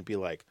around and be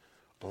like,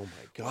 oh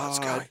my god, let's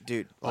go,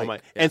 dude! All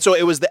Might. Yeah. And so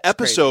it was the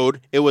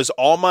episode. It was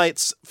All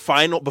Might's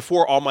final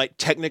before All Might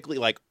technically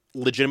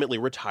legitimately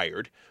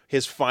retired.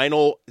 His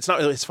final, it's not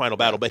really his final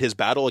battle, but his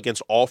battle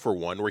against All For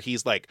One, where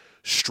he's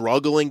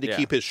struggling to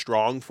keep his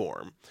strong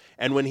form.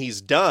 And when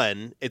he's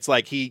done, it's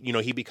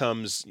he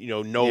becomes,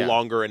 no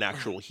longer an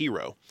actual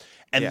hero.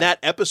 And that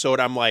episode,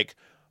 I'm like,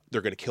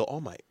 they're going to kill All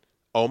Might.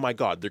 Oh my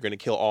god, they're going to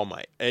kill All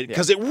Might.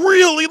 Because it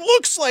really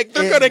looks like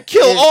they're going to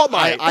kill All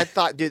Might. I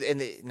thought, dude,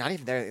 not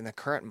even there, in the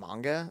current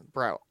manga,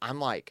 bro, I'm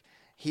like,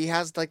 he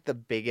has the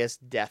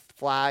biggest death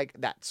flag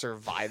that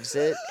survives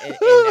it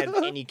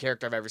in any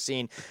character I've ever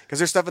seen. Because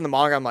there's stuff in the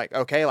manga I'm like,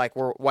 okay,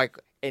 we're we're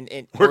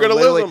gonna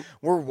lose him.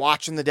 We're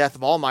watching the death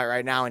of All Might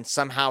right now, and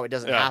somehow it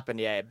doesn't happen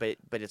yet. But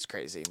it's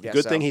crazy. Yeah,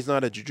 Good thing he's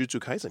not a Jujutsu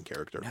Kaisen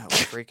character. No,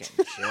 freaking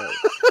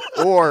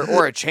shit. or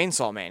a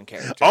Chainsaw Man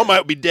character. All Might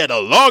would be dead a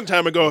long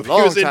time ago if he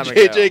was in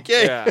JJK.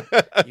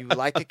 Yeah. You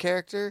like a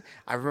character?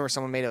 I remember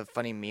someone made a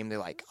funny meme. They're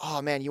like,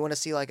 "Oh man, you want to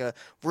see a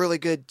really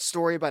good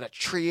story about a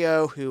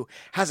trio who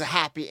has a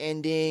happy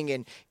ending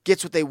and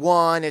gets what they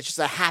want? It's just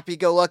a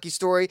happy-go-lucky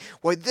story.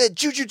 Well, the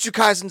Jujutsu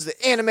Kaisen's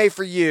the anime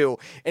for you."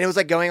 And it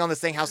was going on this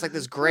thing, how it's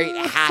this great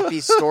happy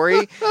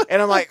story,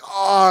 and I'm like,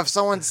 oh, if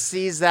someone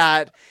sees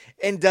that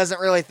and doesn't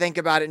really think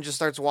about it and just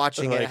starts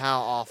watching it, how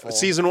awful.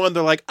 Season 1,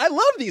 they're like, I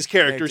love these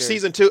characters.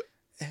 Season 2,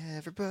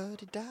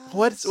 everybody dies.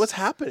 What's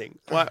happening?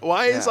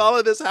 Why is all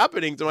of this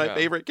happening to my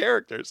favorite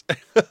characters?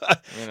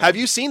 Have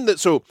you seen that?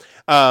 So,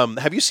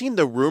 have you seen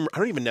the rumor? I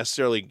don't even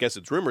necessarily guess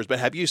it's rumors, but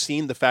have you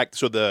seen the fact?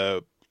 So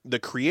the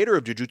creator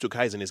of Jujutsu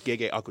Kaisen is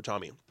Gege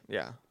Akutami.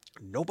 Yeah.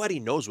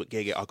 Nobody knows what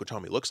Gege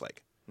Akutami looks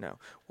like. No.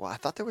 Well, I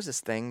thought there was this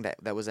thing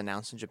that was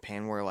announced in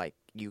Japan where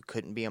you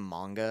couldn't be a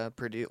manga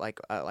producer,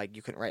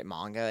 you couldn't write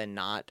manga and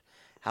not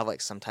have like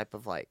some type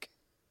of like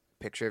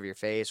picture of your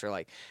face, or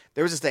like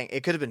there was this thing.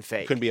 It could have been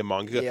fake. Couldn't be a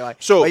manga. Yeah, like,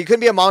 so you couldn't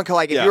be a manga.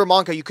 Like if you were a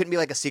manga, you couldn't be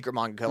like a secret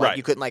manga. Like right.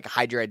 you couldn't like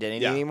hide your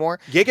identity anymore.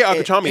 Gege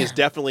Akutami is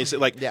definitely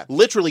like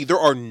literally. There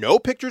are no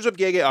pictures of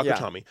Gege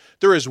Akutami. Yeah.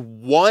 There is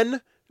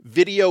one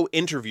video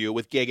interview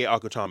with Gege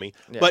Akutami,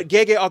 but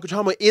Gege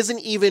Akutami isn't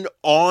even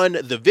on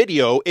the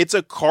video. It's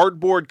a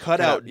cardboard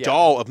cutout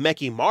doll of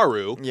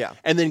Mekimaru. Yeah.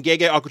 And then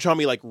Gege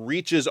Akutami like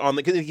reaches on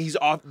the, he's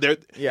off there.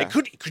 Yeah. It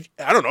could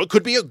I don't know. It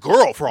could be a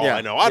girl for all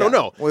I know. I don't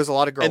know. Well, there's a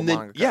lot of girl and then,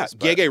 mangas,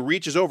 Gege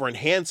reaches over and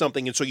hands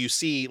something, and so you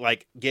see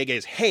like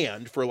Gege's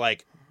hand for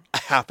like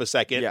half a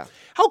second. Yeah.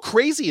 How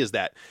crazy is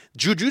that?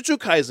 Jujutsu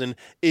Kaisen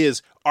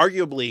is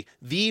arguably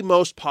the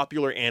most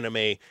popular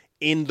anime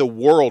in the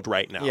world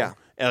right now. Yeah.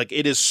 Like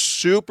it is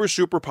super,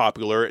 super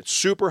popular. It's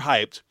super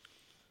hyped.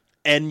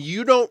 And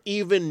you don't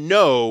even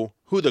know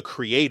who the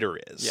creator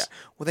is. Yeah.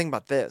 Well, think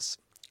about this.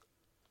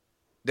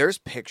 There's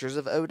pictures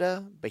of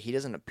Oda, but he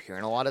doesn't appear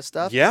in a lot of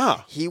stuff.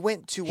 Yeah. He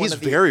went to one He's of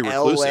very the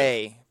reclusive.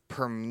 LA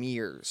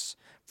premieres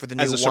for the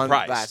new As a one.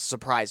 surprise. That's a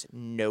surprise.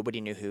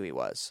 Nobody knew who he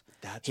was.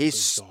 He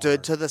bizarre.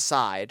 stood to the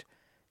side,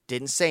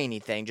 didn't say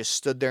anything, just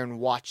stood there and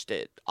watched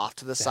it off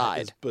to the side.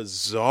 That is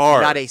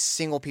bizarre. Not a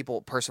single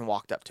person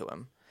walked up to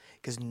him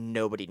because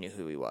nobody knew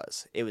who he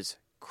was. It was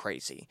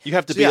crazy. You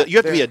have to be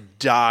a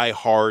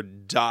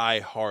die-hard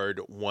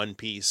One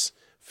Piece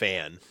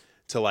fan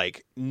to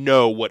like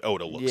know what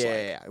Oda looks like.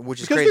 Yeah,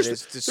 which is crazy.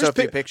 There's so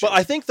few pictures. But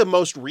I think the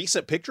most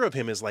recent picture of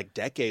him is like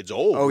decades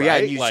old. Oh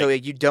right? yeah, so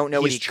you don't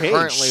know what he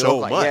currently so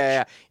looks like. much.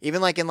 Yeah.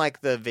 Even like in like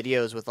the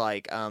videos with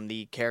like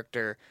the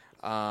character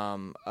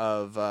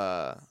of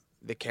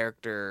the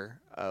character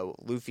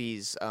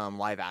Luffy's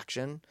live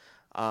action.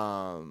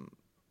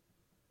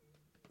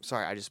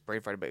 Sorry, I just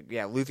brain farted, but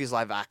yeah, Luffy's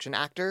live action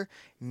actor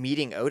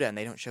meeting Oda, and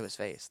they don't show his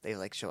face. They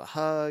like show a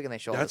hug and they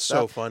show all this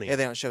stuff. That's so funny. Yeah,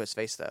 they don't show his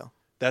face though.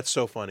 That's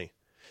so funny.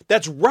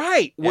 That's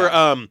right. Where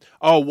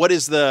what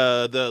is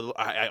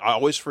I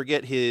always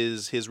forget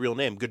his real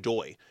name.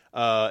 Godoy.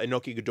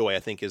 Inoki Godoy, I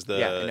think is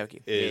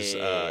Inoki.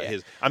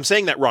 His. I'm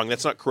saying that wrong.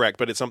 That's not correct,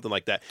 but it's something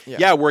like that.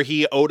 Yeah, where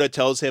Oda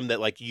tells him that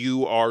like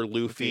you are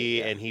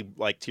Luffy, and he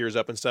like tears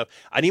up and stuff.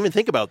 I didn't even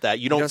think about that.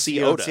 You don't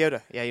see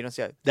Oda. Yeah, you don't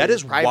see Oda. That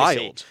is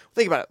wild.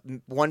 Think about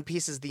it. One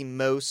Piece is the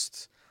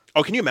most.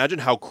 Oh, can you imagine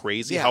how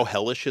crazy, how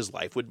hellish his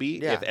life would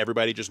be if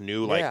everybody just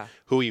knew like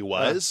who he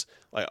was?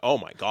 Like, oh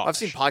my gosh. I've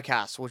seen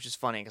podcasts, which is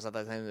funny because I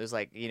thought it was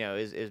like,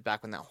 it was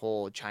back when that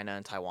whole China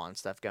and Taiwan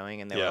stuff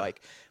going, and they were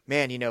like,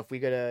 man, if we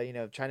go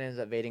to, China ends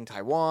up invading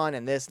Taiwan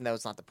and this, and that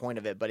was not the point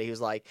of it, but he was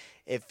like,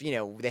 if,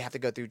 they have to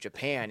go through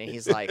Japan, and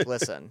he's like,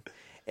 listen,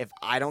 if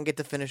I don't get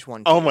to finish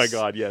One Piece, oh my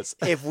God, yes.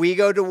 If we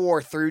go to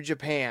war through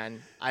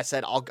Japan, I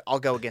said I'll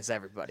go against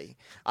everybody.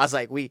 I was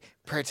like, we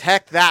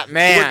protect that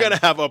man. We're gonna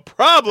have a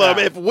problem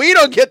if we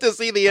don't get to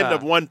see the end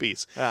of One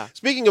Piece.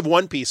 Speaking of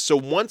One Piece, so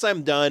once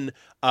I'm done,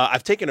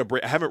 I've taken a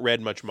break. I haven't read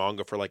much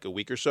manga for like a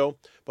week or so,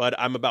 but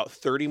I'm about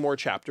 30 more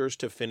chapters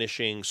to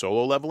finishing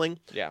Solo Leveling.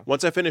 Yeah.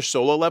 Once I finish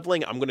Solo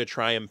Leveling, I'm gonna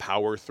try and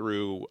power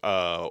through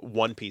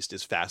One Piece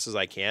as fast as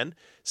I can.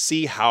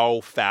 See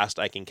how fast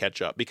I can catch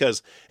up,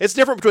 because it's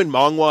different between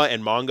manga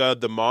and manga.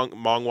 The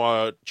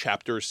manga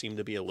chapters seem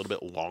to be a little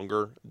bit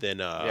longer than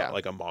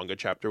like a manga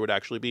chapter would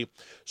actually be.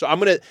 So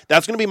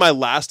that's gonna be my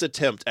last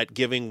attempt at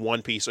giving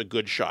One Piece a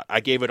good shot. I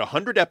gave it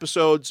 100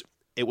 episodes.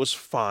 It was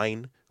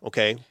fine.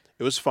 Okay.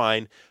 It was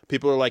fine.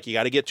 People are like, you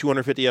got to get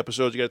 250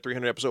 episodes, you got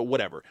 300 episodes,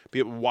 whatever.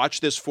 People watch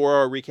this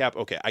 4-hour recap.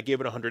 Okay, I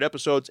gave it 100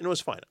 episodes, and it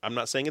was fine. I'm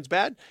not saying it's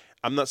bad.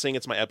 I'm not saying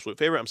it's my absolute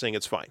favorite. I'm saying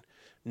it's fine.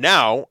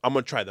 Now, I'm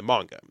going to try the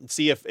manga.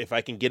 See if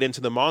I can get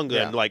into the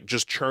manga and like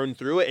just churn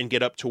through it and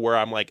get up to where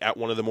I'm like at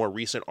one of the more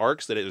recent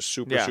arcs that is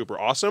super, super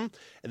awesome.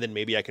 And then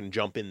maybe I can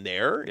jump in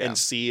there and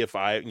see if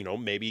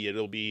maybe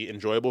it'll be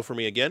enjoyable for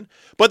me again.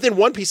 But then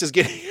One Piece is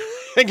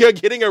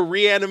getting a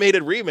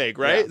reanimated remake,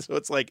 right? Yeah. So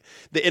it's like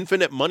the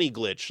infinite money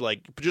glitch.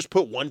 Like, just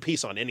put One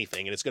Piece on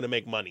anything and it's going to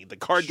make money. The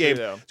card game,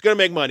 it's going to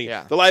make money.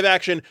 Yeah. The live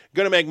action,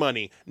 going to make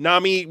money.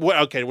 Nami,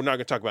 okay, we're not going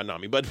to talk about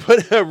Nami, but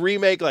a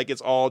remake, like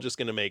it's all just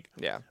going to make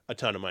a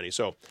ton of money.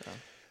 So,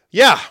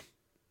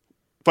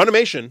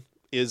 Funimation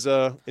is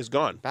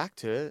gone. Back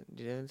to it,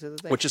 to the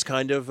thing. Which is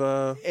kind of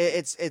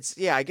it's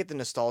I get the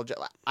nostalgia.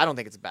 I don't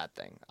think it's a bad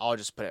thing. I'll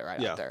just put it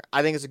right out there.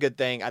 I think it's a good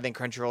thing. I think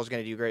Crunchyroll is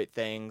going to do great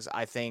things.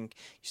 I think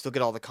you still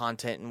get all the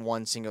content in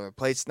one singular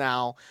place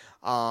now.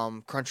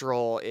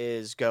 Crunchyroll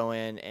is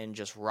going and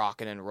just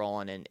rocking and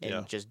rolling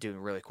and just doing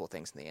really cool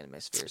things in the anime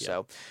sphere. Yeah.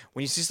 So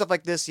when you see stuff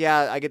like this,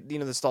 I get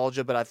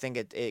nostalgia, but I think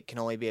it can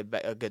only be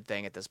a good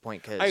thing at this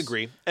point, because I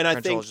agree, and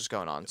I think Crunchyroll's just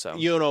going on. So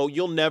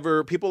you'll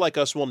never, people like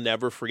us will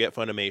never forget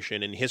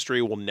Funimation, and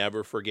history will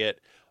never forget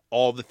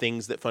all the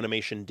things that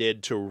Funimation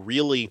did to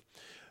really,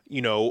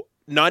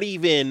 not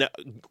even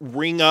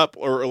ring up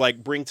or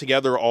like bring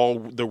together all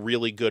the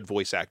really good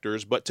voice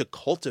actors, but to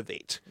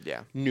cultivate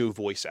new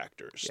voice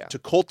actors, to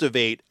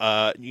cultivate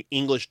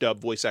English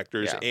dub voice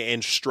actors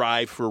and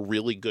strive for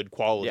really good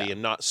quality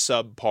and not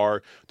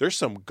subpar. There's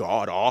some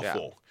god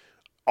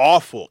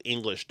awful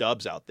English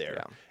dubs out there.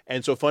 Yeah.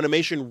 And so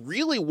Funimation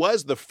really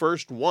was the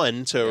first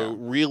one to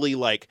really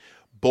like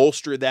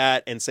bolster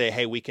that and say,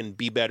 hey, we can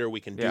be better, we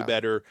can do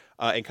better,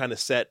 and kind of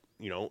set,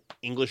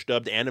 English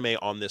dubbed anime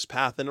on this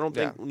path. And I don't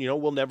think,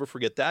 we'll never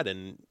forget that.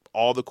 And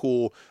all the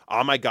cool,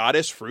 oh my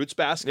goddess, Fruits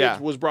Basket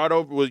was brought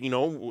over,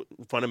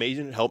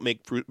 Funimation helped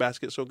make Fruit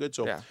Basket so good.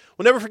 So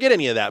we'll never forget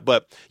any of that.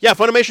 But yeah,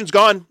 Funimation's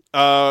gone.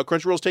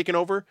 Crunchyroll's taken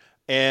over.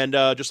 And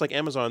just like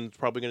Amazon's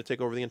probably going to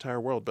take over the entire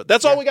world. But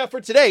that's all we got for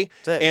today.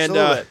 And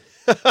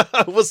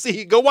we'll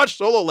see. Go watch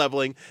Solo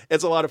Leveling.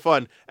 It's a lot of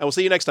fun. And we'll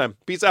see you next time.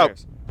 Peace out.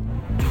 Cheers.